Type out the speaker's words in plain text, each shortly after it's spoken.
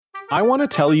I want to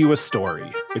tell you a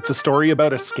story. It's a story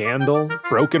about a scandal,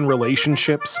 broken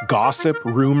relationships, gossip,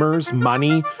 rumors,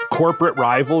 money, corporate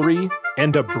rivalry,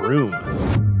 and a broom.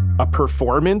 A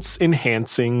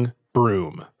performance-enhancing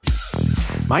broom.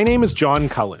 My name is John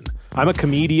Cullen. I'm a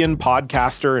comedian,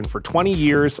 podcaster, and for 20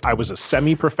 years, I was a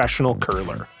semi-professional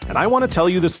curler. And I want to tell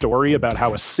you the story about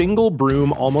how a single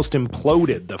broom almost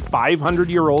imploded the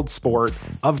 500-year-old sport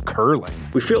of curling.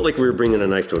 We felt like we were bringing a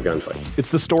knife to a gunfight.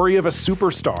 It's the story of a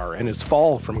superstar and his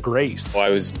fall from grace. Well, I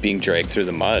was being dragged through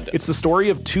the mud. It's the story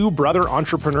of two brother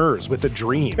entrepreneurs with a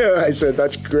dream. I said,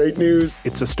 that's great news.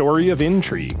 It's a story of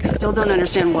intrigue. I still don't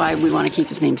understand why we want to keep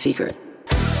his name secret.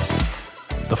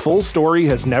 The full story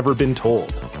has never been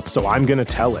told, so I'm going to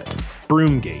tell it.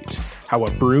 Broomgate, how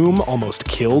a broom almost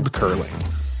killed curling.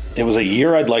 It was a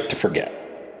year I'd like to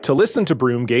forget. To listen to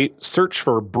Broomgate, search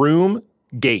for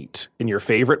Broomgate in your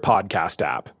favorite podcast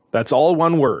app. That's all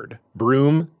one word,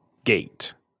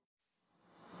 Broomgate.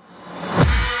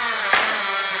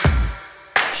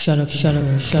 Shut up. Stay in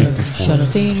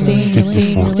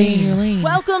your lane.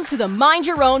 Welcome to the Mind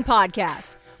Your Own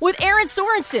podcast with Aaron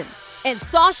Sorensen and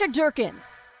Sasha Durkin,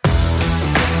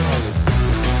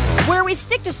 where we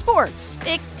stick to sports,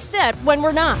 except when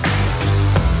we're not.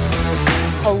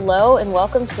 Hello and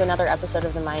welcome to another episode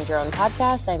of the Mind Your Own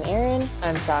podcast. I'm Erin.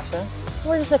 I'm Sasha.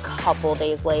 We're just a couple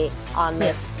days late on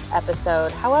this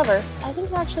episode. However, I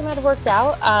think it actually might have worked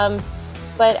out.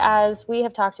 But as we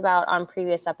have talked about on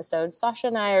previous episodes, Sasha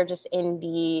and I are just in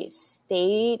the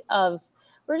stage of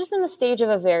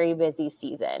a very busy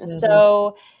season. Mm-hmm.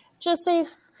 So just a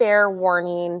fair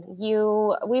warning,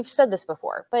 we've said this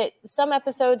before, but some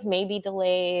episodes may be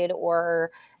delayed or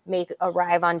may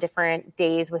arrive on different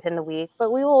days within the week,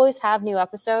 but we will always have new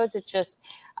episodes. It's just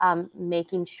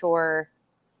making sure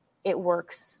it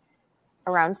works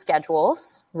around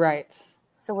schedules. Right.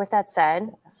 So with that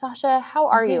said, Sasha, how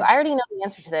are you? I already know the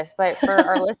answer to this, but for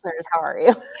our listeners, how are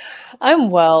you?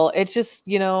 I'm well. It's just,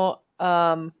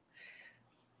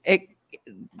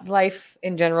 life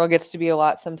in general gets to be a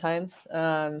lot sometimes.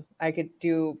 I could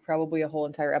do probably a whole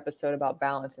entire episode about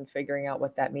balance and figuring out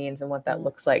what that means and what that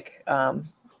looks like on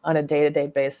a day-to-day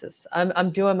basis.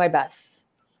 I'm doing my best.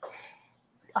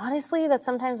 Honestly, that's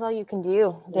sometimes all you can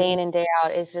do day in and day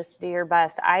out is just do your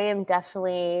best. I am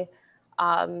definitely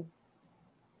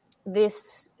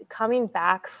this coming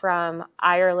back from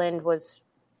Ireland was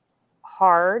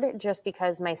hard just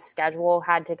because my schedule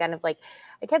had to kind of I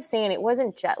kept saying it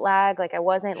wasn't jet lag. I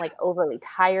wasn't overly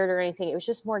tired or anything. It was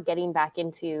just more getting back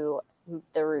into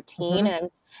the routine. Mm-hmm. And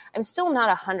I'm still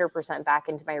not 100% back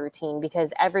into my routine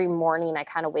because every morning I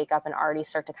kind of wake up and already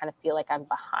start to kind of feel like I'm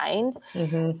behind.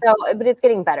 Mm-hmm. So, but it's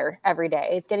getting better every day.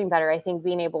 It's getting better. I think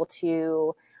being able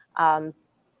to have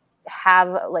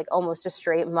almost a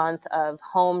straight month of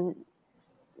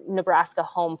Nebraska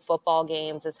home football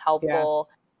games is helpful.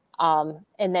 Yeah.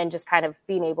 And then just kind of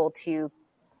being able to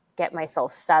get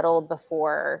myself settled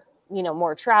before,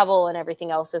 more travel and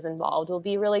everything else is involved will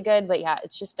be really good. But yeah,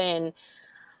 it's just been,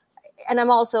 and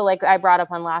I'm also I brought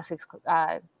up on last week's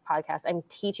podcast, I'm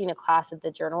teaching a class at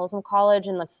the journalism college.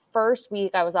 And the first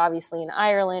week I was obviously in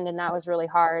Ireland and that was really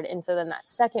hard. And so then that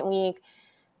second week,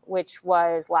 which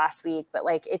was last week, but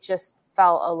it just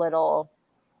felt a little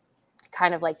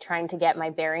kind of trying to get my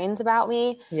bearings about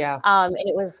me. Yeah.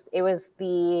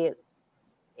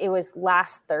 It was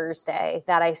last Thursday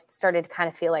that I started to kind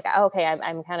of feel okay,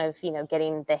 I'm kind of,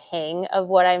 getting the hang of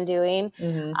what I'm doing.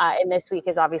 Mm-hmm. And this week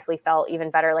has obviously felt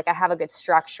even better. I have a good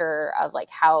structure of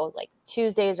how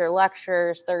Tuesdays are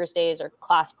lectures, Thursdays are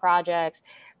class projects,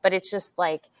 but it's just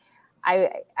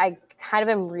I kind of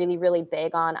am really, really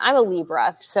big on, I'm a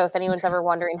Libra. So if anyone's ever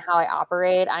wondering how I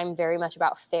operate, I'm very much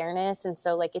about fairness. And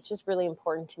so it's just really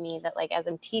important to me that as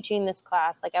I'm teaching this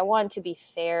class, I want to be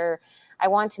fair. I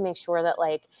want to make sure that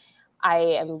I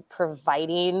am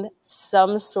providing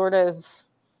some sort of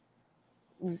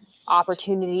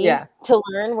opportunity to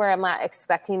learn where I'm not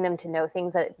expecting them to know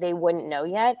things that they wouldn't know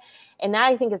yet. And that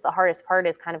I think is the hardest part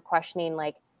is kind of questioning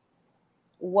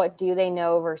what do they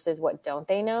know versus what don't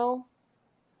they know?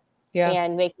 Yeah.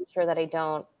 And making sure that I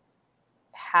don't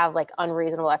have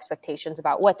unreasonable expectations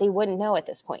about what they wouldn't know at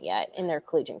this point yet in their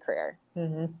collegiate career.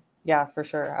 Mm-hmm. Yeah, for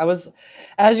sure.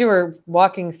 As you were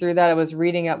walking through that, I was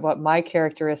reading up what my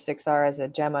characteristics are as a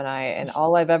Gemini, and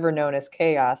all I've ever known is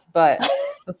chaos. But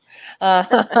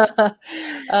I'm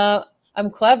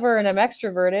clever and I'm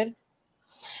extroverted.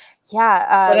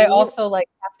 Yeah. But I also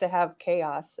have to have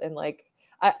chaos and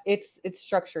it's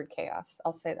structured chaos.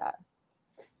 I'll say that.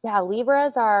 Yeah,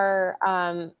 Libras are,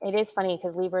 it is funny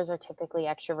because Libras are typically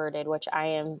extroverted, which I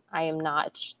am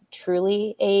not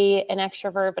truly an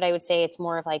extrovert, but I would say it's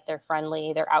more of like they're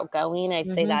friendly, they're outgoing.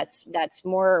 I'd say that's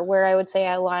more where I would say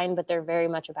I align, but they're very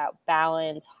much about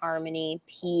balance, harmony,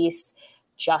 peace,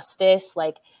 justice.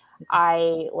 Like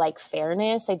I like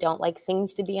fairness. I don't like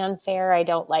things to be unfair. I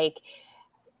don't like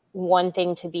one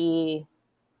thing to be,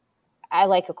 I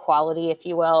like equality, if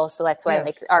you will. So that's why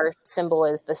like our symbol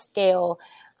is the scale.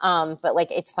 But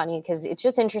like, it's funny because it's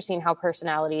just interesting how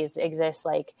personalities exist.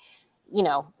 Like, you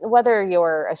know, whether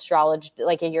you're astrology,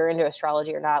 like you're into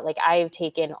astrology or not, like I've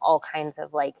taken all kinds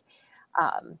of like,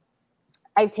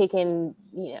 I've taken,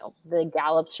 you know, the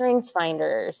Gallup Strengths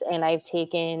Finders, and I've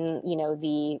taken, you know,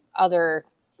 the other,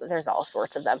 there's all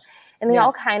sorts of them, and they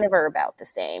all kind of are about the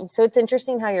same. So it's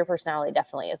interesting how your personality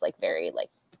definitely is like very like,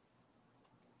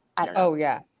 I don't know. Oh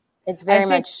yeah. It's very I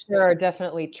think much. there are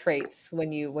definitely traits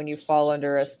when you fall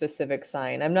under a specific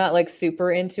sign. I'm not like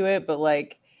super into it, but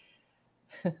like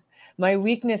my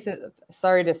weakness is,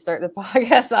 sorry to start the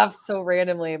podcast off so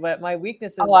randomly, but my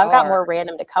weaknesses I've got more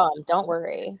random to come. Don't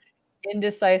worry.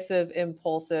 Indecisive,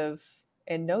 impulsive,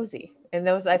 and nosy. And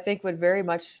those I think would very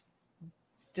much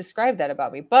describe that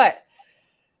about me. But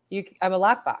I'm a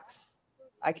lockbox.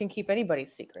 I can keep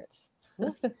anybody's secrets.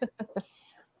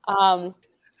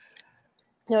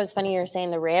 No, it's funny you're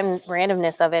saying the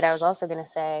randomness of it. I was also going to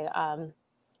say,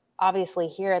 obviously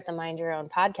here at the Mind Your Own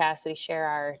podcast, we share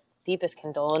our deepest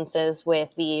condolences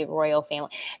with the royal family.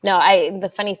 No, the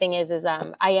funny thing is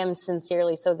I am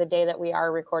sincerely, so the day that we are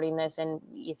recording this, and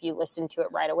if you listen to it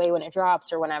right away when it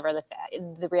drops or whenever,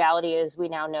 the reality is we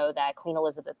now know that Queen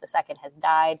Elizabeth II has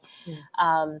died.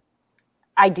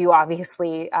 I do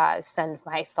obviously send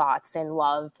my thoughts and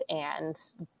love and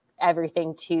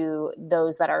everything to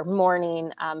those that are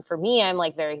mourning. For me, I'm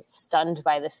like very stunned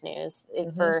by this news.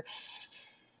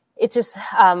 It's just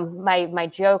my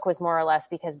joke was more or less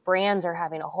because brands are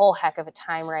having a whole heck of a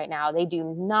time right now. They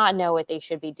do not know what they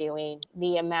should be doing.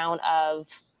 The amount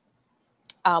of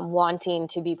wanting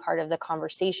to be part of the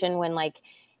conversation when like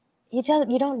you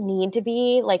don't need to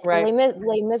be like Les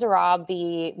Miserables,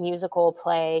 the musical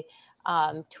play,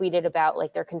 tweeted about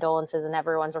like their condolences, and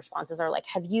everyone's responses are like,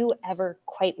 have you ever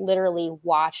quite literally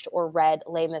watched or read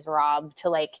Les Miserables? To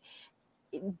like,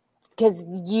 because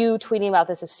you tweeting about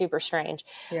this is super strange.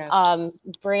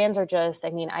 Brands are just, I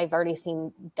mean, I've already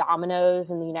seen Domino's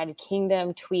in the United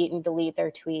Kingdom tweet and delete their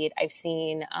tweet. I've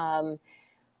seen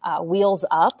Wheels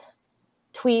Up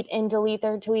tweet and delete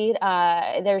their tweet.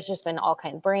 There's just been all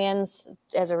kinds of brands.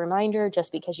 As a reminder,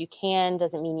 just because you can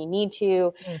doesn't mean you need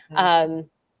to.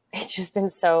 It's just been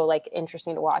so like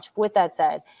interesting to watch. With that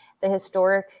said, the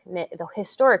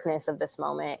historicness of this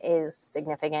moment is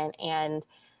significant. And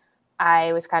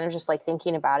I was kind of just like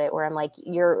thinking about it where I'm like,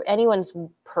 anyone's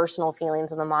personal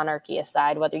feelings on the monarchy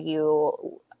aside, whether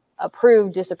you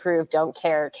approve, disapprove, don't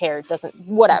care, doesn't,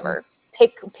 whatever,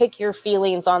 pick your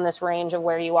feelings on this range of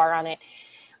where you are on it.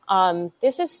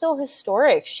 This is still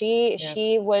historic. She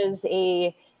was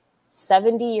a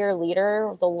 70-year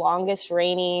leader, the longest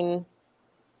reigning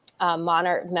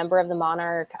member of the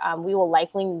monarch. We will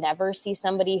likely never see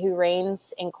somebody who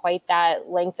reigns in quite that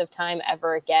length of time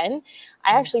ever again.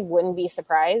 I actually wouldn't be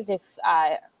surprised if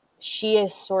she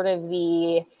is sort of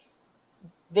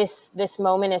this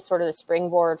moment is sort of the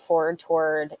springboard forward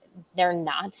toward there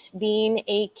not being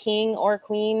a king or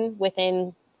queen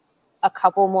within a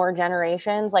couple more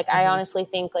generations. Like I honestly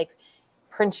think like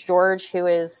Prince George, who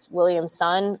is William's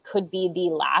son, could be the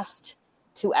last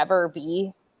to ever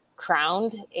be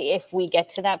crowned if we get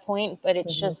to that point. But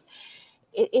it's just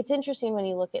it's interesting when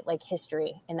you look at like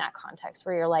history in that context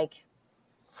where you're like,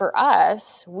 for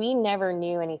us, we never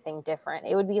knew anything different.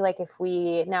 It would be like if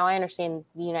now I understand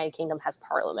the United Kingdom has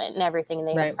parliament and everything and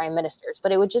they have prime ministers,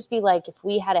 but it would just be like if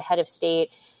we had a head of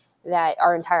state that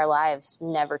our entire lives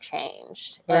never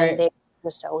changed and they were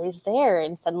just always there,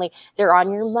 and suddenly they're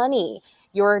on your money.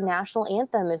 Your national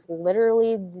anthem is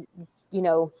literally, you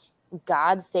know,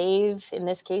 God save, in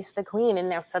this case, the queen. And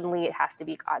now suddenly it has to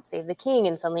be God save the king.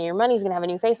 And suddenly your money's going to have a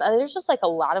new face. There's just like a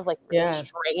lot of like really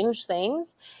strange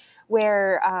things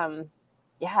where,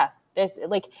 there's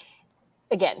like,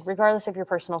 again, regardless of your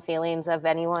personal feelings of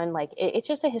anyone, like it's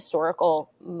just a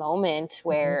historical moment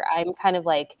where I'm kind of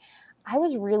like, I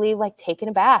was really like taken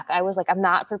aback. I was like, I'm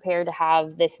not prepared to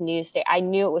have this news day. I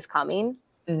knew it was coming.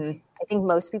 I think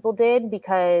most people did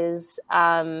because,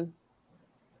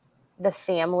 the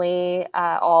family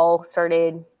all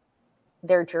started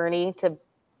their journey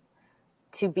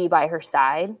to be by her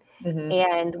side.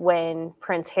 And when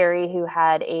Prince Harry, who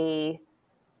had a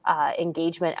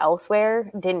engagement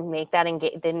elsewhere, didn't make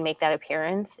that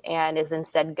appearance, and is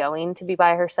instead going to be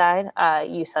by her side,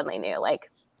 you suddenly knew, like,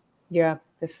 yeah,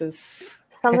 this is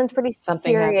something's pretty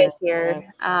serious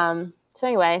here. Yeah. So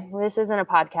anyway, this isn't a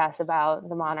podcast about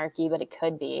the monarchy, but it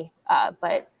could be.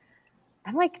 But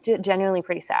I'm like genuinely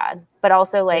pretty sad, but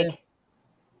also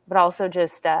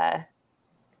just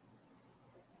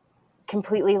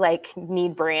completely like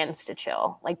need Brands to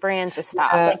chill, like Brands to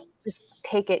stop, like just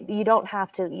take it. You don't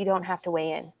have to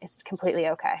weigh in. It's completely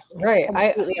okay. Right.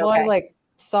 I like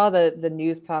saw the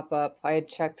news pop up. I had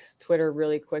checked Twitter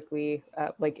really quickly,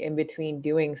 like in between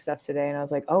doing stuff today, and I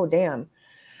was like, oh damn,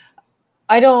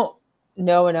 I don't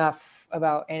know enough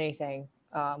about anything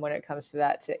when it comes to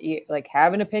that to like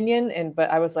have an opinion.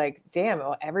 But I was like, damn,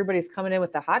 well, everybody's coming in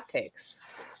with the hot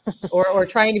takes or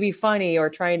trying to be funny or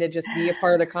trying to just be a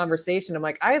part of the conversation. I'm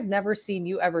like, I have never seen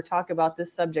you ever talk about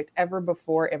this subject ever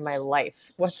before in my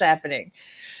life. What's happening?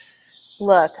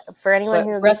 Look, for anyone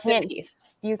who rest in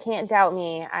peace. You can't doubt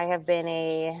me. I have been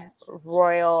a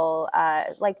royal,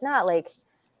 not like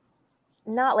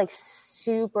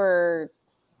super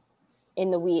in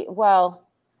the weed. Well,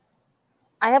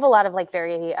 I have a lot of like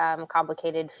very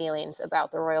complicated feelings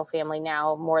about the royal family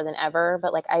now more than ever,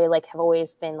 but like I like have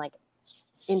always been like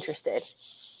interested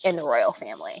in the royal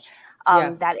family.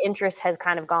 That interest has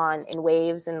kind of gone in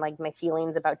waves, and like my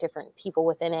feelings about different people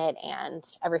within it and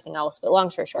everything else. But long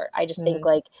story short, I just think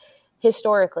like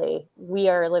historically we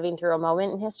are living through a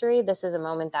moment in history. This is a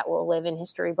moment that will live in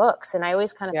history books. And I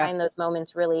always kind of find those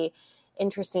moments really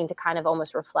interesting to kind of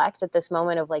almost reflect at this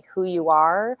moment of like who you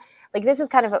are. Like this is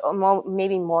kind of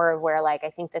maybe more of where like I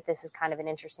think that this is kind of an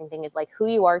interesting thing is like who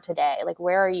you are today. Like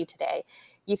where are you today?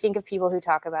 You think of people who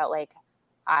talk about like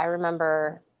I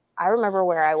remember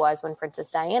where I was when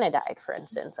Princess Diana died, for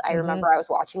instance. I remember I was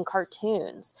watching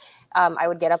cartoons. I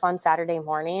would get up on Saturday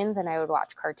mornings and I would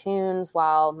watch cartoons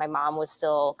while my mom was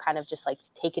still kind of just like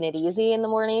taking it easy in the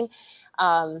morning.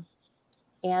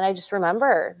 And I just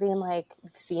remember being like,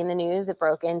 seeing the news, it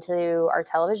broke into our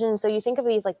television. So you think of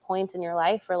these like points in your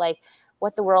life or like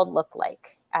what the world looked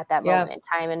like at that moment in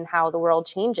time and how the world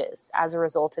changes as a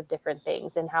result of different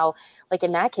things. And how, like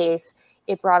in that case,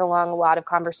 it brought along a lot of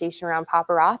conversation around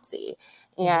paparazzi.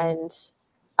 And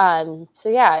so,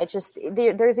 yeah, it's just,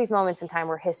 there's these moments in time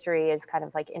where history is kind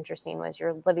of like interesting as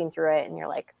you're living through it and you're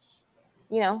like,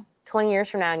 20 years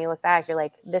from now and you look back, you're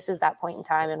like, this is that point in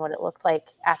time and what it looked like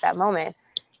at that moment.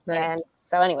 Right. And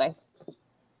so anyway,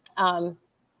 when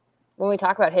we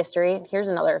talk about history, here's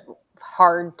another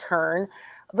hard turn,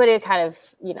 but it kind of,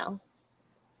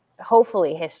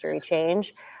 hopefully history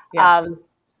change. Yeah.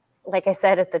 Like I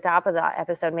said at the top of the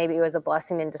episode, maybe it was a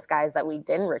blessing in disguise that we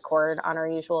didn't record on our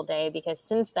usual day, because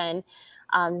since then,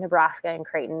 Nebraska and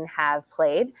Creighton have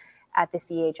played at the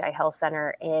CHI Health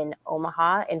Center in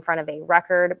Omaha in front of a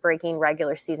record-breaking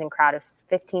regular season crowd of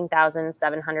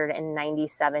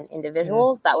 15,797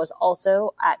 individuals. That was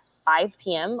also at 5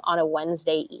 p.m. on a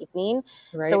Wednesday evening.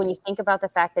 Right. So when you think about the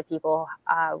fact that people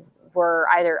were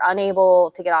either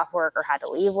unable to get off work or had to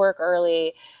leave work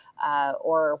early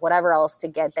or whatever else to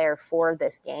get there for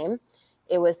this game,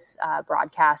 it was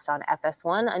broadcast on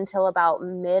FS1 until about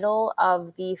middle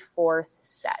of the fourth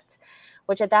set,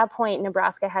 which at that point,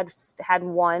 Nebraska had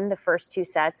won the first two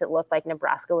sets. It looked like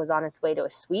Nebraska was on its way to a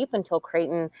sweep until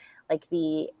Creighton, like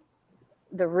the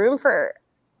room for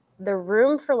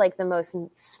like the most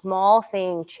small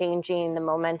thing changing the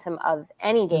momentum of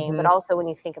any game, but also when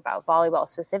you think about volleyball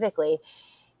specifically,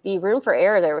 the room for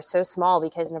error there was so small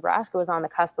because Nebraska was on the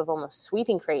cusp of almost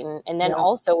sweeping Creighton and then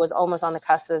also was almost on the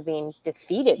cusp of being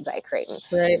defeated by Creighton.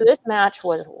 Right. So this match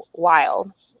was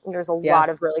wild. There's a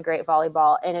lot of really great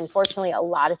volleyball. And unfortunately, a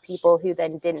lot of people who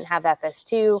then didn't have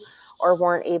FS2 or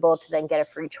weren't able to then get a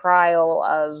free trial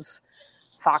of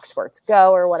Fox Sports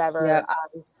Go or whatever,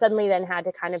 suddenly then had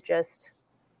to kind of just,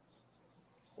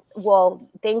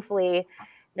 thankfully,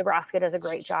 Nebraska does a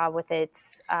great job with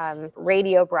its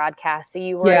radio broadcast. So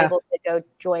you were able to go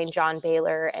join John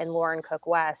Baylor and Lauren Cook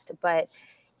West. But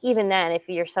even then, if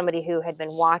you're somebody who had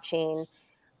been watching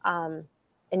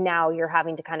and now you're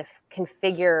having to kind of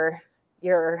configure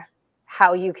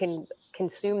how you can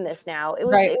consume this now. It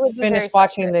would finish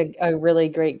watching a really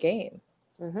great game.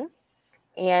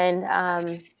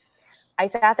 And I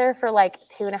sat there for like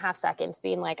 2.5 seconds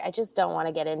being like, I just don't want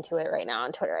to get into it right now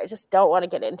on Twitter. I just don't want to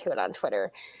get into it on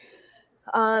Twitter.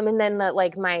 And then I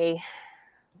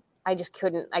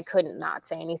couldn't not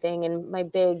say anything. And my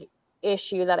big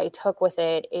issue that I took with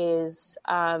it is,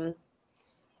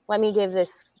 let me give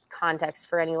this context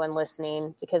for anyone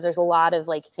listening, because there's a lot of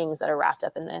like things that are wrapped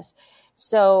up in this.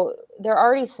 So they're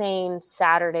already saying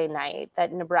Saturday night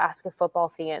that Nebraska football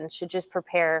fans should just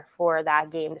prepare for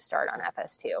that game to start on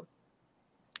FS2.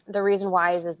 The reason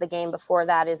why is the game before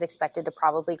that is expected to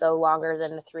probably go longer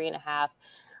than the 3.5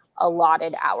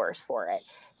 allotted hours for it.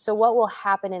 So what will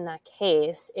happen in that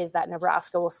case is that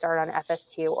Nebraska will start on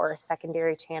FS2 or a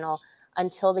secondary channel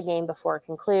until the game before it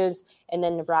concludes, and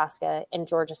then Nebraska and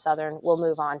Georgia Southern will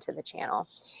move on to the channel.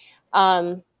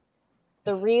 The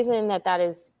reason that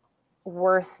is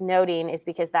worth noting is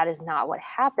because that is not what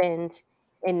happened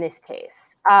in this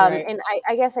case. Right. And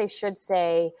I guess I should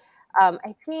say,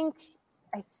 I think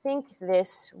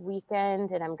this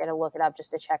weekend, and I'm going to look it up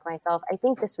just to check myself, I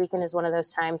think this weekend is one of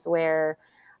those times where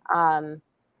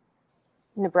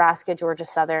Nebraska, Georgia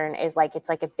Southern is like, it's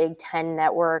like a Big Ten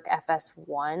Network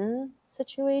FS1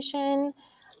 situation.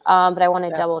 But I want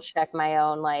to double check my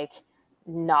own like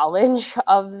knowledge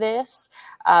of this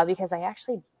because I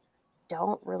actually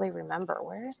don't really remember.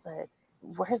 Where's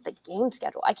the game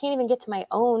schedule? I can't even get to my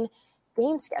own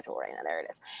game schedule right now. There it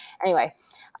is. Anyway,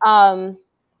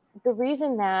 the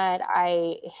reason that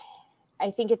I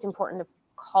think it's important to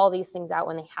call these things out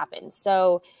when they happen.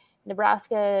 So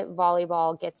Nebraska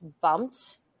volleyball gets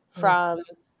bumped from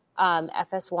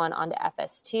FS1 onto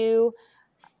FS2.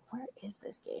 Where is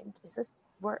this game? Is this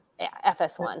where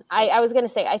FS1? I was going to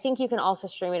say, I think you can also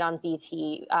stream it on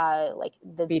BT, like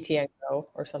the BTN Go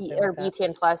or something, or like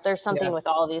BTN Plus. There's something with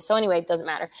all of these. So anyway, it doesn't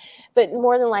matter. But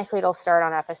more than likely, it'll start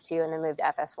on FS2 and then move to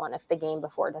FS1 if the game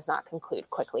before does not conclude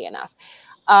quickly enough.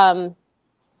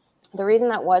 The reason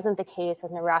that wasn't the case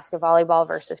with Nebraska volleyball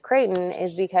versus Creighton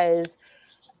is because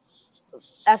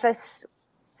FS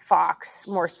Fox,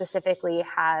 more specifically,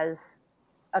 has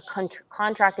a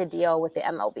contracted deal with the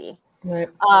MLB. Right.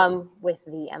 With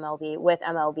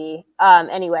MLB.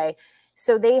 Anyway,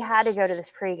 so they had to go to this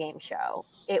pregame show.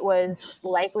 It was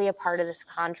likely a part of this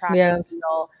contracted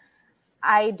deal.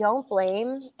 I don't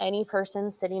blame any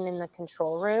person sitting in the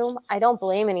control room. I don't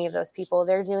blame any of those people.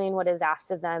 They're doing what is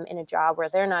asked of them in a job where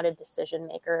they're not a decision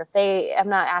maker. I'm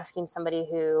not asking somebody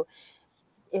who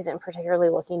isn't particularly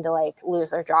looking to like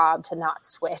lose their job to not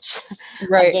switch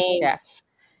a game. Yeah.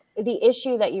 The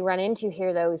issue that you run into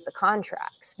here, though, is the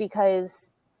contracts,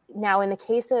 because now in the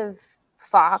case of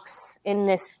Fox, in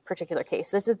this particular case,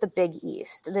 this is the Big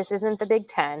East. This isn't the Big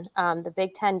Ten. The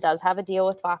Big Ten does have a deal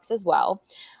with Fox as well.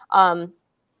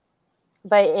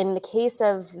 But in the case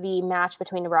of the match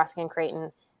between Nebraska and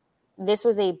Creighton, this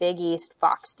was a Big East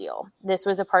Fox deal. This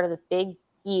was a part of the Big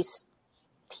East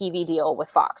TV deal with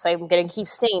Fox. I'm going to keep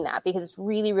saying that because it's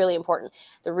really, really important.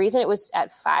 The reason it was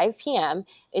at 5 p.m.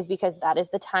 is because that is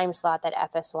the time slot that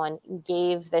FS1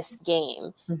 gave this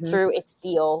game through its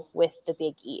deal with the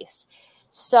Big East.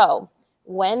 So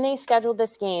when they scheduled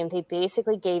this game, they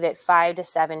basically gave it 5 to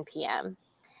 7 p.m.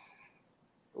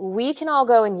 We can all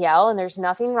go and yell, and there's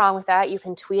nothing wrong with that. You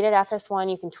can tweet at FS1,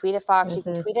 you can tweet at Fox, you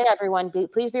can tweet at everyone.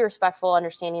 Please be respectful,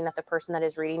 understanding that the person that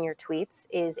is reading your tweets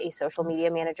is a social media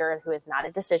manager who is not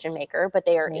a decision maker, but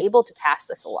they are able to pass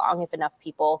this along if enough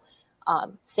people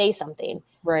say something.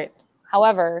 Right.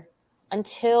 However,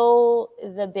 until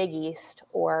the Big East,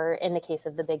 or in the case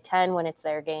of the Big Ten when it's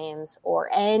their games,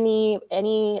 or any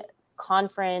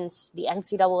conference, the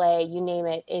NCAA, you name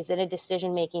it, is in a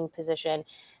decision-making position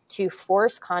to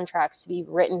force contracts to be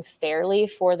written fairly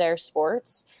for their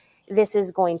sports, this is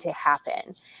going to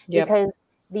happen. Because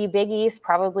the Big East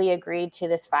probably agreed to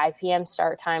this 5 p.m.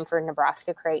 start time for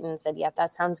Nebraska Creighton, said, yep,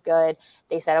 that sounds good.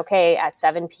 They said, okay, at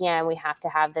 7 p.m. we have to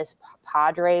have this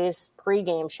Padres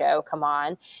pregame show come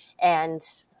on. And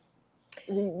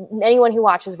anyone who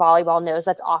watches volleyball knows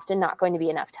that's often not going to be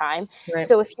enough time. Right.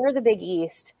 So if you're the Big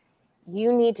East,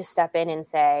 you need to step in and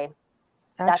say,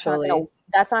 that's not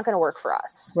going to work for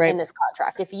us in this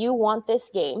contract. If you want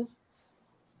this game,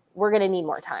 we're going to need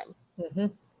more time.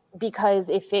 Because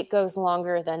if it goes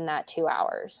longer than that 2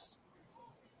 hours,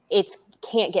 it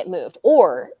can't get moved.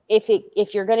 Or if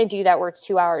you're going to do that where it's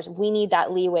 2 hours, we need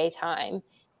that leeway time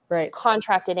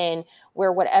contracted in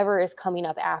where whatever is coming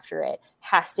up after it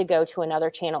has to go to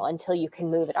another channel until you can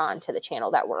move it on to the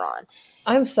channel that we're on.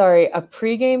 I'm sorry, a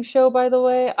pregame show, by the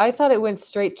way? I thought it went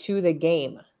straight to the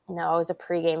game. No, it was a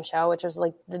pregame show, which was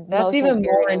like that's most even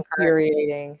more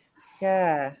infuriating.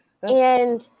 Yeah.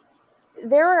 And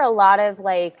there are a lot of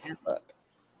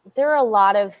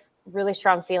really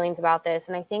strong feelings about this.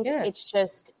 And I think it's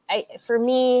just, for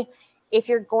me, if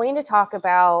you're going to talk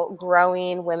about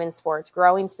growing women's sports,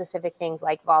 growing specific things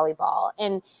like volleyball,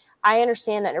 and I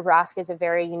understand that Nebraska is a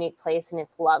very unique place in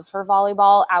its love for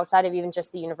volleyball outside of even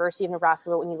just the University of Nebraska.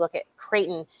 But when you look at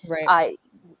Creighton,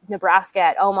 Nebraska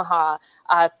at Omaha,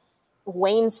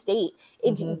 Wayne State,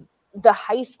 the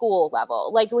high school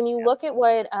level. Like when you look at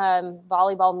what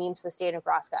volleyball means to the state of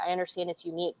Nebraska, I understand it's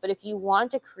unique, but if you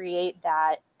want to create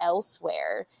that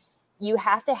elsewhere, you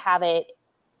have to have it,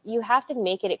 you have to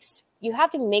make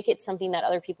it something that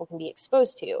other people can be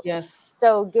exposed to. Yes.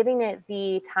 So giving it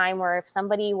the time where if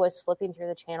somebody was flipping through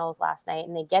the channels last night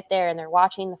and they get there and they're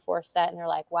watching the fourth set and they're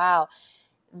like, wow,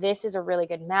 this is a really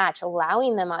good match,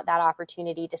 allowing them that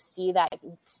opportunity to see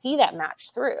that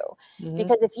match through.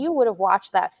 Because if you would have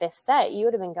watched that fifth set, you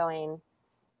would have been going,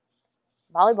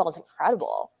 volleyball is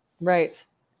incredible. Right.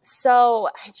 So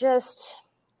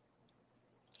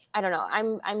I don't know.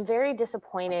 I'm very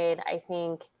disappointed, I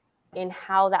think, in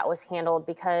how that was handled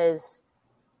because,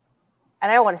 and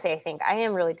I don't want to say I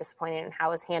am really disappointed in how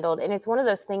it was handled. And it's one of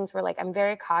those things where like, I'm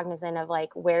very cognizant of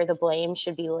like where the blame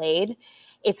should be laid.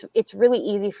 It's really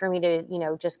easy for me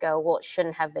to, just go, well, it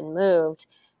shouldn't have been moved,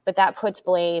 but that puts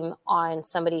blame on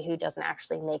somebody who doesn't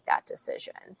actually make that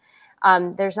decision.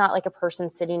 There's not like a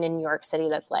person sitting in New York City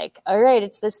that's like, all right,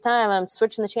 it's this time, I'm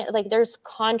switching the channel. Like there's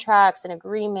contracts and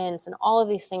agreements and all of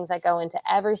these things that go into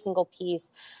every single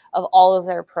piece of all of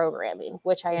their programming,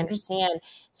 which I understand.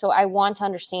 So I want to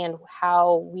understand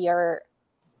how we are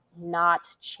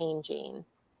not changing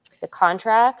the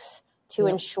contracts to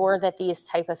ensure that these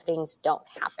type of things don't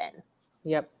happen.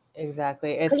 Yep,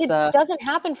 exactly. Because it doesn't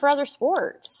happen for other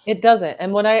sports. It doesn't.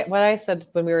 And what I said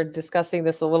when we were discussing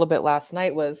this a little bit last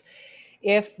night was,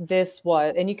 if this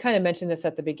was, and you kind of mentioned this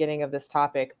at the beginning of this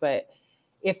topic, but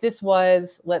if this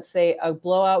was, let's say, a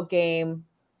blowout game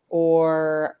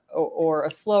or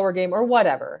a slower game or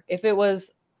whatever, if it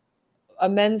was a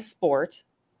men's sport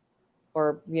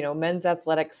or, men's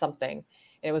athletic something,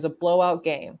 and it was a blowout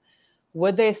game,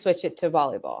 would they switch it to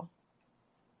volleyball?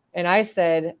 And I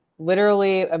said,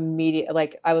 literally immediate,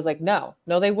 like, I was like, no,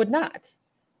 they would not.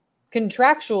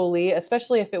 Contractually,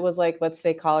 especially if it was like, let's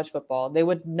say college football, they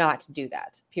would not do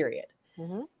that, period.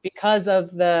 Because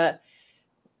of the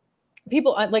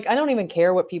people, like, I don't even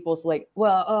care what people's like,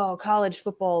 well, oh, college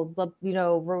football,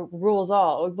 rules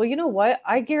all. Well, you know what?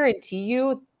 I guarantee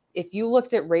you, if you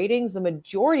looked at ratings, the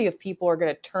majority of people are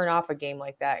going to turn off a game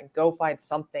like that and go find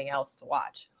something else to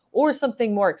watch or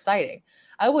something more exciting.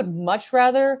 I would much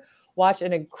rather watch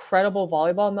an incredible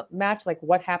volleyball match like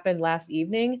what happened last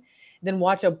evening than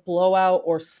watch a blowout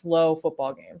or slow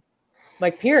football game,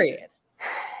 like, period.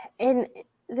 And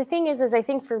the thing is I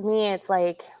think for me, it's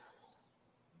like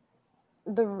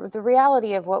the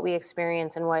reality of what we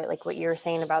experience and what you were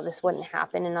saying about this wouldn't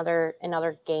happen in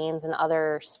other games and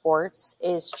other sports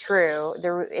is true.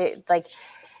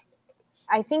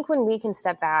 I think when we can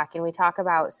step back and we talk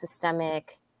about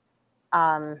systemic,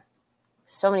 so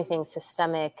many things,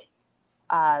 systemic,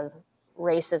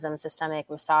 racism, systemic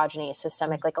misogyny,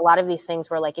 systemic, like a lot of these things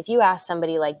where like, if you ask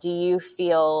somebody, like, do you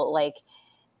feel like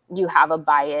you have a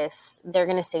bias? They're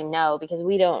going to say no, because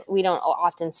we don't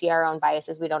often see our own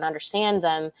biases. We don't understand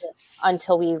them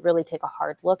until we really take a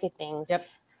hard look at things. Yep.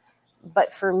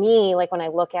 But for me, like when I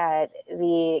look at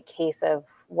the case of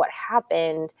what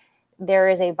happened, there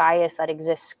is a bias that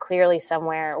exists clearly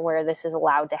somewhere where this is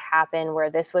allowed to happen,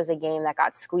 where this was a game that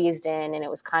got squeezed in. And it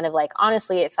was kind of like,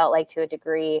 honestly, it felt like to a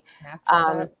degree,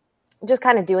 just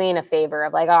kind of doing a favor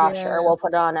of like, sure, we'll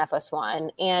put it on FS1.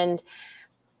 And,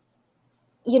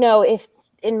 if,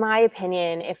 in my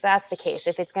opinion, if that's the case,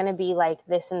 if it's going to be like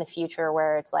this in the future,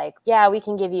 where it's like, yeah, we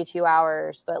can give you 2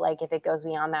 hours, but like, if it goes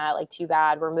beyond that, like, too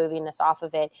bad, we're moving this off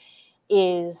of it,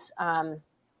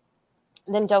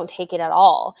 then don't take it at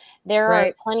all. There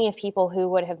are plenty of people who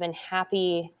would have been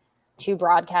happy to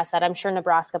broadcast that. I'm sure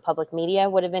Nebraska public media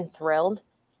would have been thrilled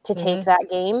to take that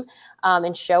game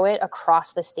and show it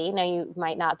across the state. Now, you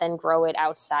might not then grow it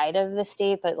outside of the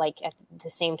state, but like at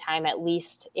the same time, at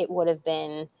least it would have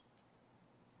been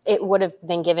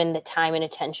given the time and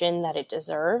attention that it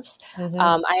deserves.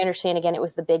 I understand, again, it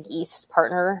was the Big East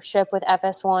partnership with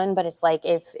FS1, but it's like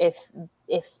if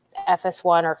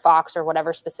FS1 or Fox or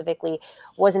whatever specifically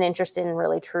wasn't interested in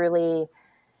really truly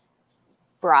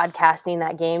broadcasting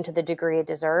that game to the degree it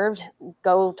deserved,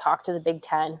 go talk to the Big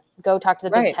Ten. Go talk to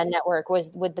the Big Ten Network.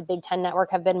 Would the Big Ten Network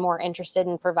have been more interested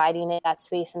in providing it that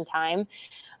space and time?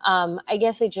 I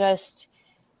guess it just,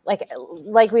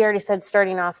 like we already said,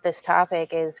 starting off this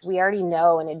topic, is we already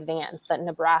know in advance that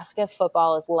Nebraska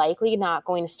football is likely not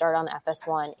going to start on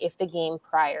FS1 if the game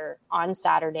prior on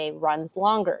Saturday runs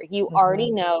longer. You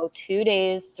already know 2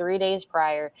 days, 3 days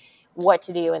prior what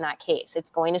to do in that case. It's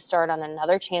going to start on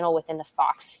another channel within the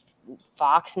Fox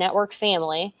network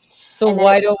family. So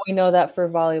why don't we know that for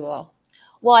volleyball?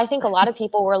 Well, I think a lot of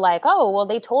people were like, oh, well,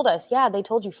 they told us. Yeah, they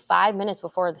told you 5 minutes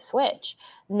before the switch.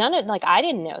 I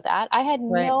didn't know that. I had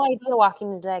no idea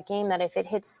walking into that game that if it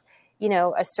hits,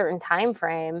 a certain time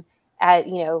frame at,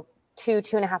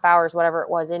 2.5 hours, whatever it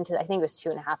was into, I think it was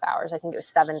 2.5 hours. I think it was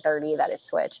 7:30 that it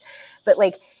switched. But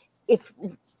if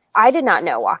I did not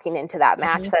know walking into that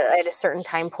match that at a certain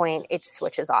time point, it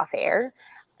switches off air.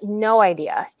 No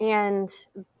idea. And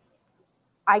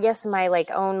I guess my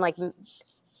own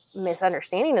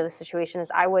misunderstanding of the situation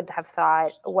is I would have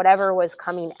thought whatever was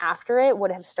coming after it would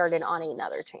have started on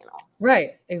another channel.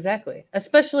 Right. Exactly.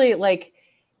 Especially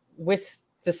with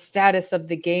the status of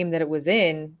the game that it was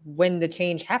in when the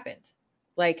change happened.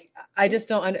 I just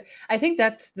don't I think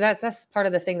that's part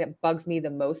of the thing that bugs me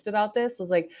the most about this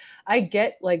is I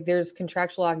get there's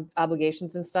contractual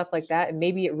obligations and stuff like that. And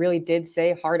maybe it really did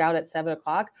say hard out at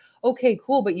 7:00. Okay,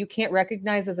 cool. But you can't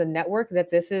recognize as a network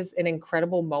that this is an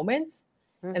incredible moment.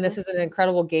 And this is an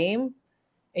incredible game,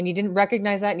 and you didn't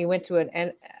recognize that, and you went to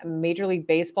a Major League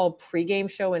Baseball pregame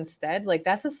show instead.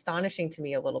 That's astonishing to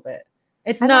me a little bit.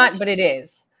 It's not, but it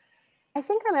is. I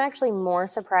think I'm actually more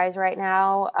surprised right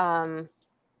now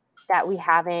that we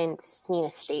haven't seen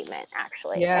a statement,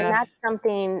 actually. Yeah. And that's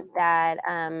something that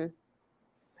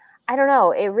I don't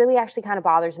know. It really actually kind of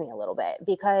bothers me a little bit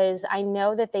because I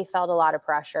know that they felt a lot of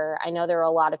pressure. I know there were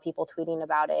a lot of people tweeting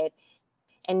about it.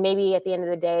 And maybe at the end of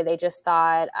the day, they just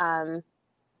thought,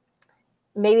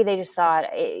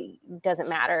 it doesn't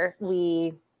matter.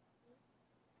 We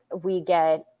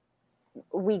get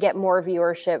more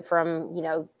viewership from,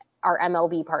 our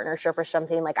MLB partnership or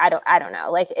something. I don't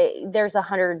know. There's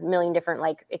 100 million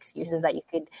different excuses that you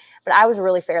could, but I was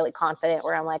really fairly confident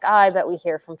where I'm I bet we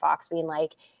hear from Fox being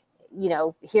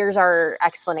here's our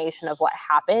explanation of what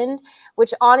happened,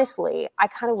 which honestly, I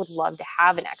kind of would love to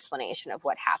have an explanation of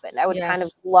what happened. I would kind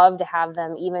of love to have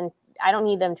them I don't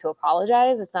need them to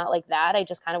apologize. It's not like that. I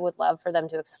just kind of would love for them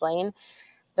to explain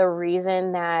the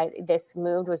reason that this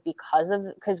moved was because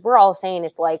we're all saying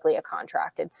it's likely a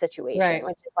contracted situation,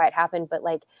 which is why it happened. But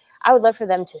I would love for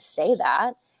them to say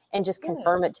that and just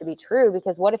confirm it to be true,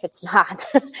 because what if it's not?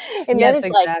 And then it's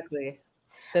exactly.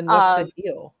 Then what's the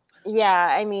deal? Yeah,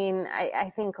 I mean,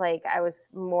 I think I was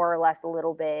more or less a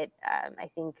little bit, I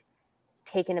think,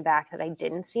 taken aback that I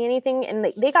didn't see anything.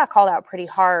 And they got called out pretty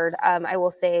hard. I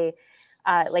will say,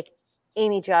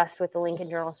 Amy Just with the Lincoln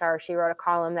Journal-Star, she wrote a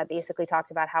column that basically talked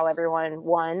about how everyone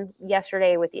won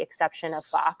yesterday with the exception of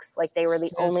Fox. They were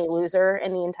the only loser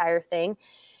in the entire thing.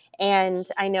 And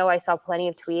I know I saw plenty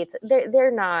of tweets.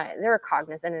 They're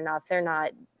cognizant enough.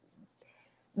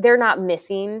 They're not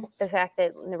missing the fact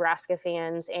that Nebraska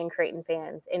fans and Creighton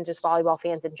fans and just volleyball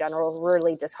fans in general were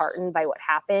really disheartened by what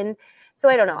happened. So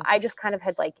I don't know. I just kind of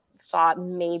had thought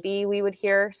maybe we would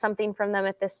hear something from them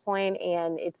at this point.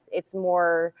 And it's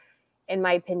more, in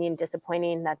my opinion,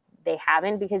 disappointing that they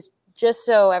haven't, because just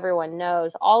so everyone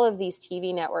knows, all of these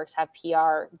TV networks have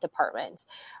PR departments.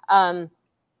 In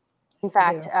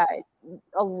fact,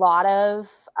 a lot of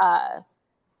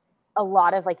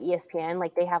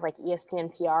ESPN, they have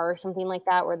ESPN PR or something like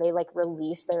that, where they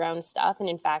release their own stuff. And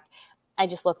in fact, I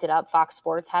just looked it up. Fox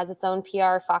Sports has its own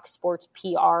PR. Fox Sports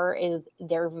PR is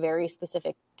their very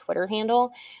specific Twitter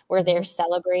handle where they're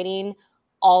celebrating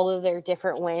all of their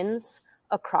different wins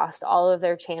across all of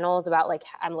their channels. About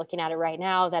I'm looking at it right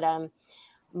now that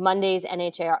Monday's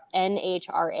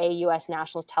NHRA U.S.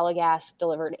 Nationals telecast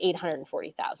delivered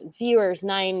 840,000 viewers,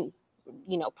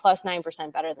 plus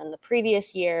 9% better than the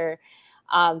previous year.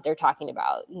 They're talking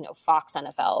about, Fox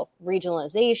NFL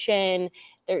regionalization.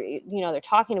 They're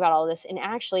talking about all this. And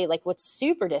actually, what's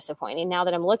super disappointing now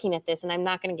that I'm looking at this, and I'm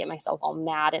not going to get myself all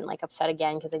mad and upset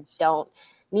again because I don't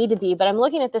need to be, but I'm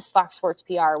looking at this Fox Sports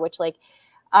PR, which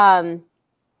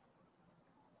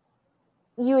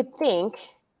you would think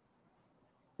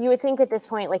at this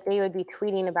point, they would be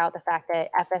tweeting about the fact that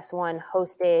FS1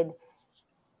 hosted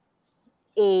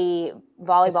a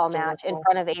volleyball match in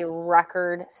front of a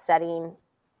record-setting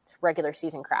regular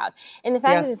season crowd. And the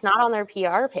fact that it's not on their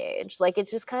PR page,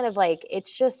 it's just kind of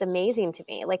it's just amazing to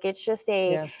me. It's just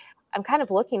I'm kind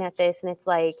of looking at this and it's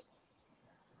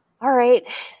all right,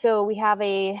 so we have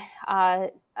a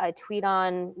tweet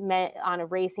on a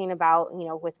racing about,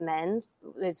 with men's,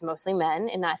 it's mostly men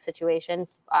in that situation,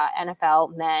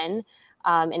 NFL men.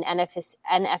 An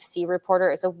NFC reporter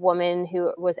is a woman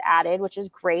who was added, which is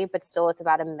great, but still it's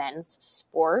about a men's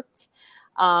sport.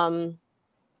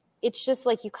 It's just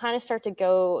you kind of start to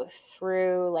go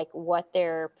through what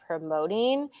they're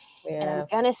promoting. And I'm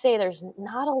going to say there's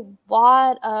not a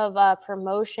lot of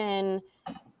promotion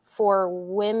for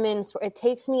women's. It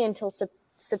takes me until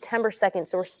September 2nd.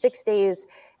 So we're 6 days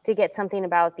to get something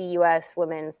about the U.S.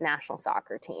 women's national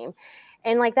soccer team.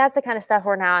 And like, that's the kind of stuff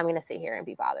where now I'm going to sit here and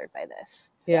be bothered by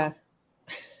this. So. Yeah.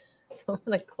 So I'm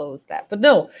going to close that. But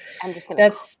no, I'm just going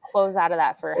to close out of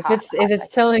that for if it's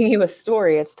telling you a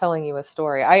story, it's telling you a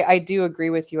story. I do agree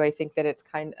with you. I think that it's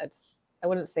I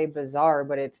wouldn't say bizarre,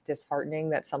 but it's disheartening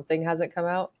that something hasn't come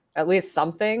out, at least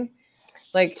something.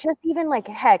 Like, just even like,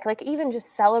 heck, like even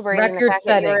just celebrating the fact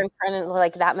that you're in front of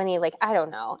like that many, like, I don't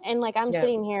know. And like, I'm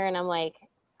sitting here and I'm like,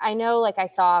 I know, like I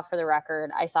saw, for the record,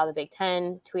 I saw the Big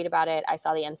Ten tweet about it. I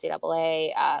saw the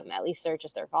NCAA, at least they're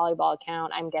just their volleyball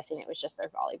account. I'm guessing it was just their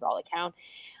volleyball account.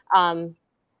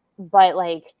 But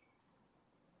like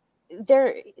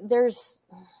there's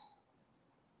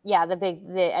the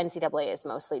NCAA is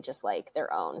mostly just like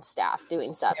their own staff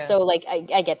doing stuff. Yeah. So like,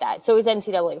 I get that. So it was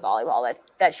NCAA volleyball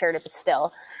that shared it, but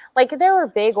still like there were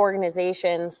big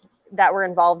organizations that were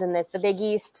involved in this. The Big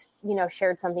East,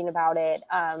 shared something about it.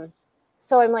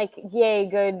 So I'm like, yay,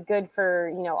 good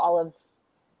for, all of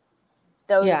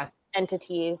those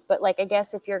entities. But like, I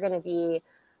guess if you're going to be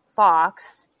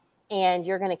Fox and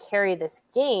you're going to carry this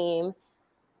game,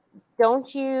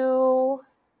 don't you?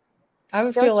 I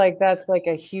would feel like that's like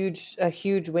a huge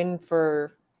win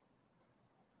for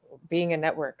being a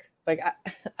network. Like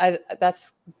I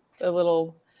that's a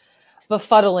little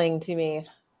befuddling to me.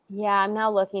 Yeah, I'm now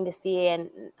looking to see, and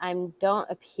I don't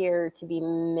appear to be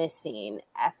missing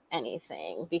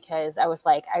anything, because I was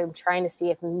like, I'm trying to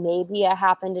see if maybe I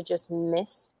happened to just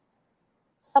miss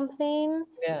something.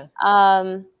 Yeah.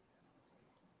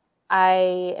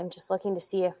 I am just looking to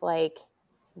see if like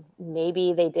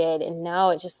maybe they did, and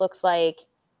no, it just looks like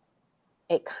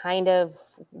it kind of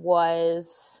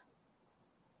was.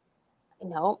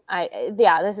 No,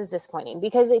 this is disappointing,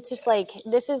 because it's just like,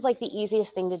 this is like the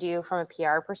easiest thing to do from a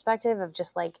PR perspective, of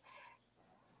just like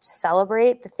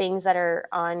celebrate the things that are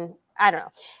on. I don't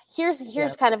know.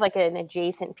 Here's kind of like an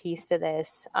adjacent piece to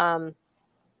this. And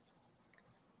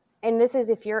this is,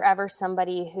 if you're ever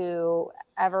somebody who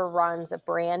ever runs a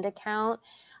brand account,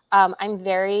 I'm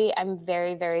very,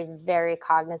 very, very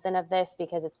cognizant of this,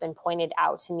 because it's been pointed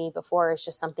out to me before. It's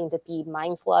just something to be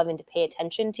mindful of and to pay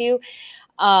attention to.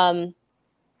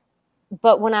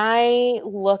 But when I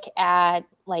look at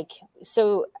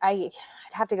I'd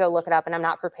have to go look it up, and I'm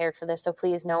not prepared for this. So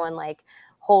please, no one like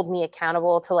hold me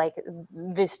accountable to like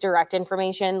this direct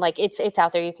information. Like it's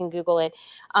out there. You can Google it.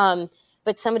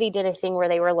 But somebody did a thing where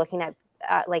they were looking at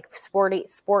like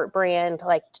sport brand,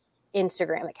 like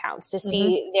Instagram accounts to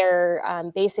see their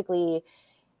basically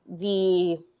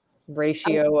the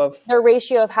ratio of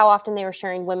how often they were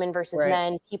sharing women versus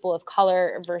men, people of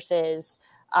color versus,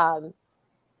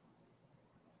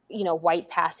 white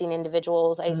passing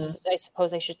individuals, I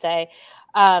suppose I should say.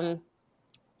 And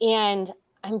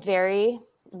I'm very,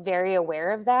 very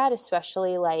aware of that,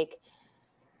 especially like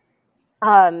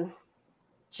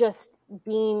just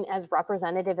being as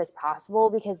representative as possible,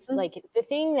 because like the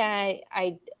thing that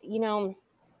I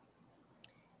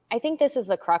think this is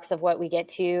the crux of what we get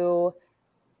to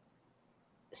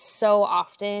so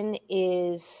often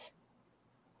is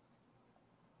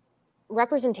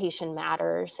representation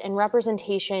matters, and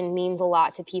representation means a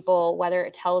lot to people, whether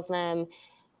it tells them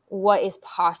what is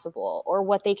possible or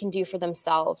what they can do for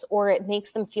themselves, or it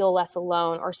makes them feel less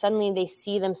alone, or suddenly they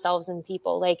see themselves in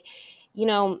people. Like,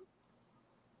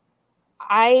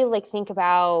 I like think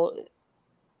about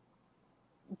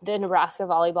the Nebraska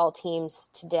volleyball teams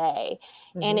today,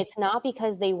 and it's not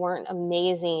because they weren't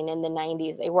amazing in the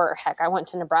 90s. They were. Heck, I went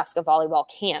to Nebraska volleyball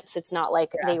camps. It's not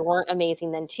like they weren't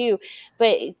amazing then too,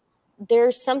 but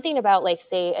there's something about, like,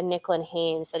 say, a Nicklin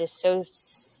Haynes that is so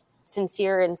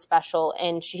sincere and special,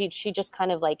 and she just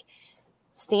kind of like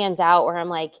stands out, where I'm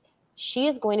like, she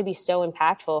is going to be so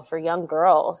impactful for young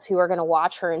girls who are going to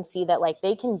watch her and see that like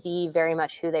they can be very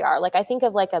much who they are. Like, I think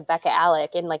of like a Becca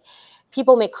Alec, and like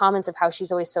people make comments of how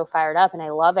she's always so fired up, and I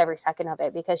love every second of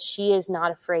it, because she is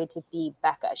not afraid to be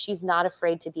Becca. She's not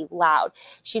afraid to be loud.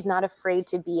 She's not afraid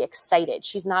to be excited.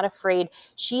 She's not afraid.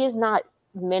 She is not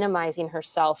minimizing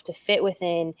herself to fit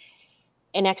within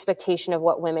an expectation of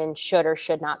what women should or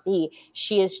should not be.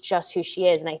 She is just who she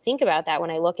is. And I think about that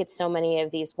when I look at so many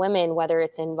of these women, whether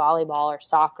it's in volleyball or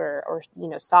soccer or,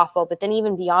 softball, but then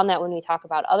even beyond that, when we talk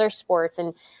about other sports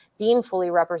and being fully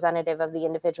representative of the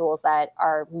individuals that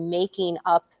are making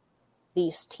up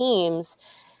these teams,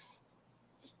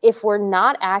 if we're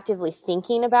not actively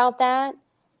thinking about that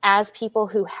as people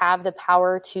who have the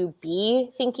power to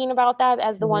be thinking about that,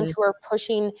 as the ones who are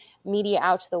pushing media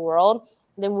out to the world,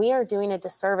 then we are doing a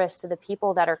disservice to the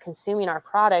people that are consuming our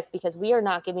product, because we are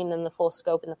not giving them the full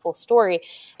scope and the full story.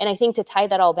 And I think to tie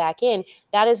that all back in,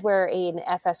 that is where an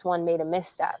FS1 made a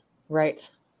misstep. Right.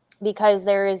 because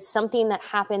there is something that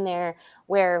happened there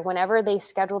where whenever they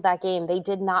scheduled that game, they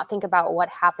did not think about what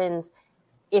happens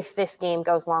if this game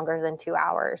goes longer than 2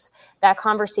 hours. That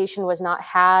conversation was not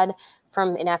had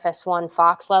from an FS1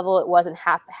 Fox level. It wasn't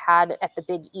had at the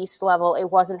Big East level.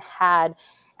 It wasn't had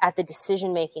at the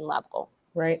decision-making level.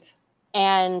 Right.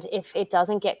 And if it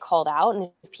doesn't get called out and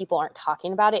if people aren't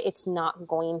talking about it, it's not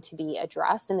going to be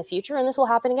addressed in the future, and this will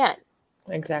happen again.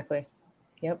 Exactly.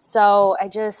 Yep. So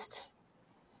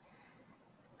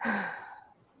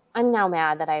I'm now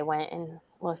mad that I went and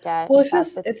looked at. Well,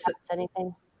 it's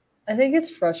anything. I think it's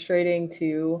frustrating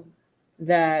too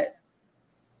that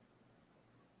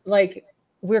like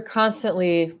we're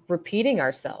constantly repeating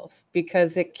ourselves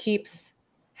because it keeps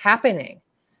happening.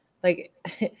 Like,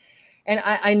 and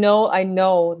I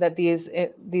know that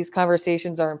these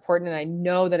conversations are important, and I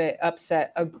know that it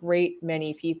upset a great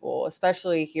many people,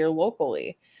 especially here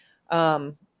locally.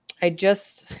 I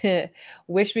just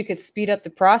wish we could speed up the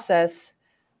process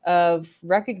of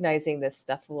recognizing this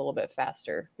stuff a little bit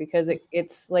faster, because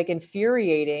it's like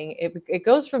infuriating. It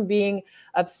goes from being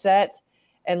upset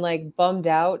and like bummed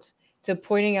out to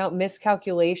pointing out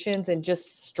miscalculations and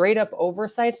just straight up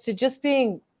oversights to just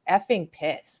being effing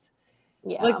pissed.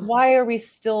 Yeah. Like, why are we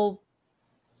still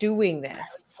doing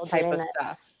this type of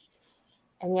stuff?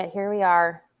 And yet here we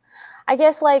are. I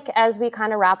guess, like, as we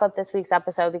kind of wrap up this week's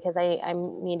episode, because I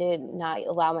need to not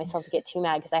allow myself to get too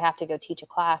mad because I have to go teach a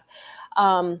class.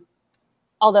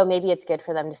 Although maybe it's good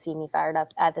for them to see me fired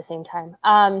up at the same time.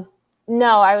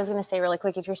 No, I was going to say really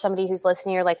quick, if you're somebody who's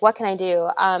listening, you're like, what can I do?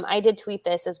 I did tweet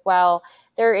this as well.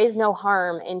 There is no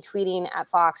harm in tweeting at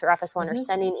Fox or FS1 or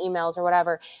sending emails or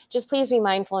whatever. Just please be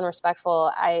mindful and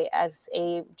respectful. As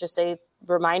a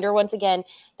reminder once again,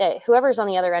 that whoever's on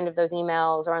the other end of those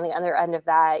emails or on the other end of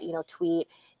that, tweet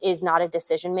is not a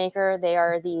decision maker. They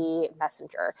are the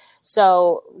messenger.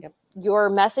 So your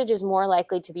message is more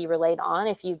likely to be relayed on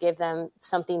if you give them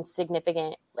something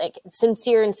significant, like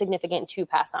sincere and significant to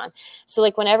pass on. So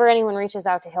like whenever anyone reaches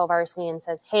out to Hail Varsity and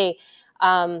says, hey,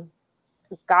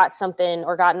 got something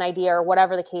or got an idea or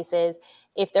whatever the case is,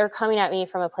 if they're coming at me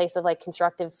from a place of like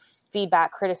constructive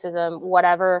feedback, criticism,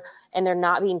 whatever, and they're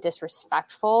not being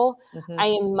disrespectful, I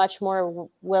am much more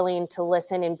willing to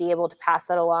listen and be able to pass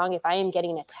that along. If I am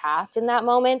getting attacked in that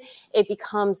moment, it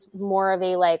becomes more of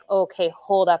a like, okay,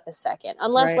 hold up a second,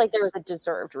 unless like there was a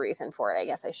deserved reason for it, I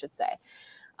guess I should say.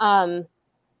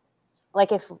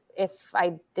 Like if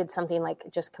I did something like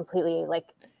just completely like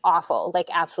awful, like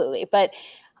absolutely. But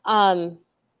I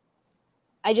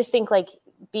just think like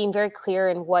being very clear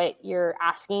in what you're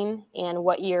asking and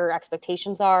what your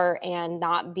expectations are and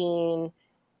not being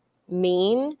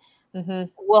mean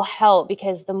will help,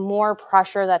 because the more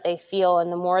pressure that they feel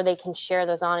and the more they can share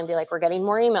those on and be like, we're getting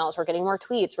more emails, we're getting more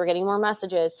tweets, we're getting more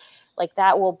messages, like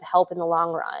that will help in the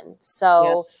long run.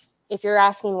 So if you're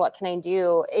asking, what can I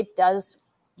do? It does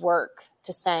work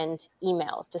to send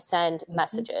emails, to send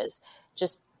messages.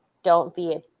 Just don't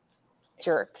be a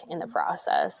jerk in the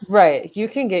process. Right. You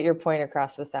can get your point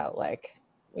across without like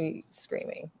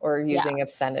screaming or using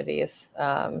obscenities.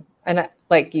 And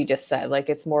like you just said, like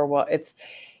it's more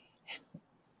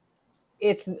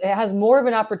it has more of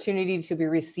an opportunity to be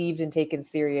received and taken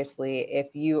seriously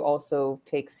if you also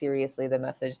take seriously the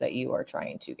message that you are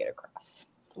trying to get across.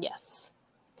 Yes.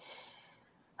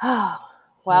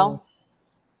 Well,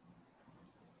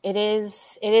 it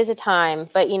is a time,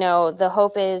 but the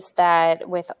hope is that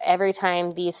with every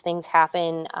time these things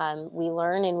happen, we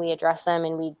learn and we address them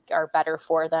and we are better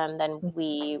for them than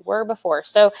we were before.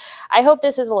 So I hope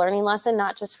this is a learning lesson,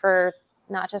 not just for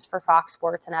Fox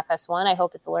Sports and FS1. I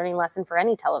hope it's a learning lesson for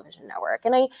any television network.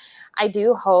 And I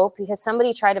do hope, because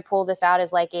somebody tried to pull this out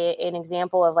as like an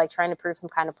example of like trying to prove some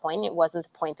kind of point. It wasn't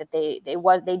the point that they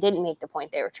didn't make the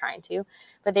point they were trying to,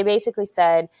 but they basically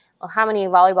said, well, how many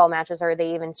volleyball matches are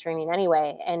they even streaming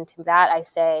anyway? And to that I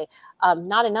say,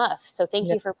 not enough. So thank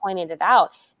you for pointing it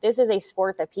out. This is a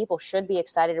sport that people should be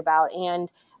excited about.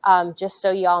 And just so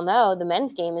you all know, the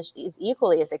men's game is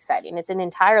equally as exciting. It's an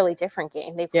entirely different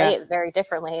game. They play it very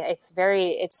differently. It's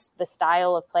the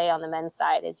style of play on the men's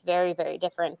side is very, very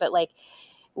different. But like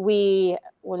when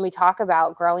we talk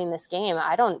about growing this game,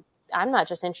 I'm not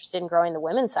just interested in growing the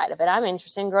women's side of it. I'm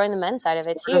interested in growing the men's side of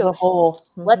it too. As a whole.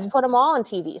 Let's put them all on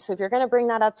TV. So if you're going to bring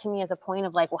that up to me as a point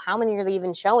of like, well, how many are they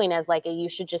even showing as like you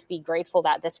should just be grateful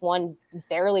that this one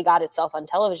barely got itself on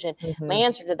television. My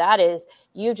answer to that is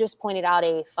you just pointed out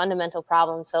a fundamental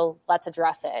problem. So let's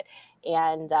address it.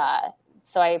 And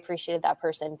so I appreciated that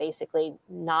person basically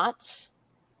not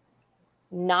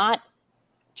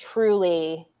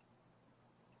truly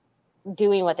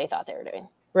doing what they thought they were doing.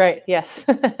 Right. Yes.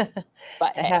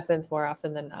 But it happens more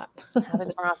often than not.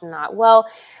 Happens more often than not. Well,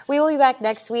 we will be back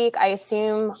next week, I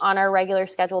assume, on our regular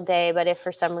scheduled day. But if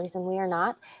for some reason we are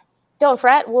not, don't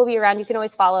fret. We'll be around. You can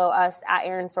always follow us at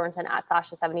Erin Sorensen, at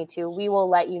Sasha72. We will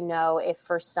let you know if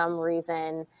for some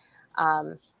reason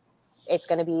it's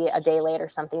going to be a day late or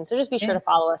something. So just be sure to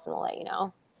follow us and we'll let you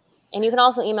know. And you can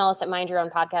also email us at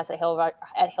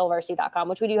mindyourownpodcast@hillvarsity.com,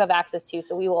 which we do have access to.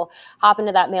 So we will hop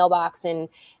into that mailbox and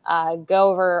go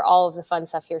over all of the fun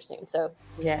stuff here soon. So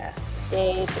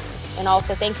stay tuned. And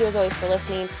also, thank you as always for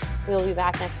listening. We will be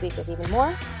back next week with even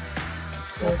more.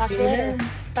 We'll talk to you later.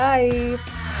 Bye.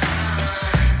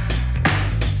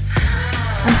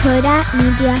 A Huda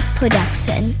Media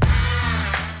Production.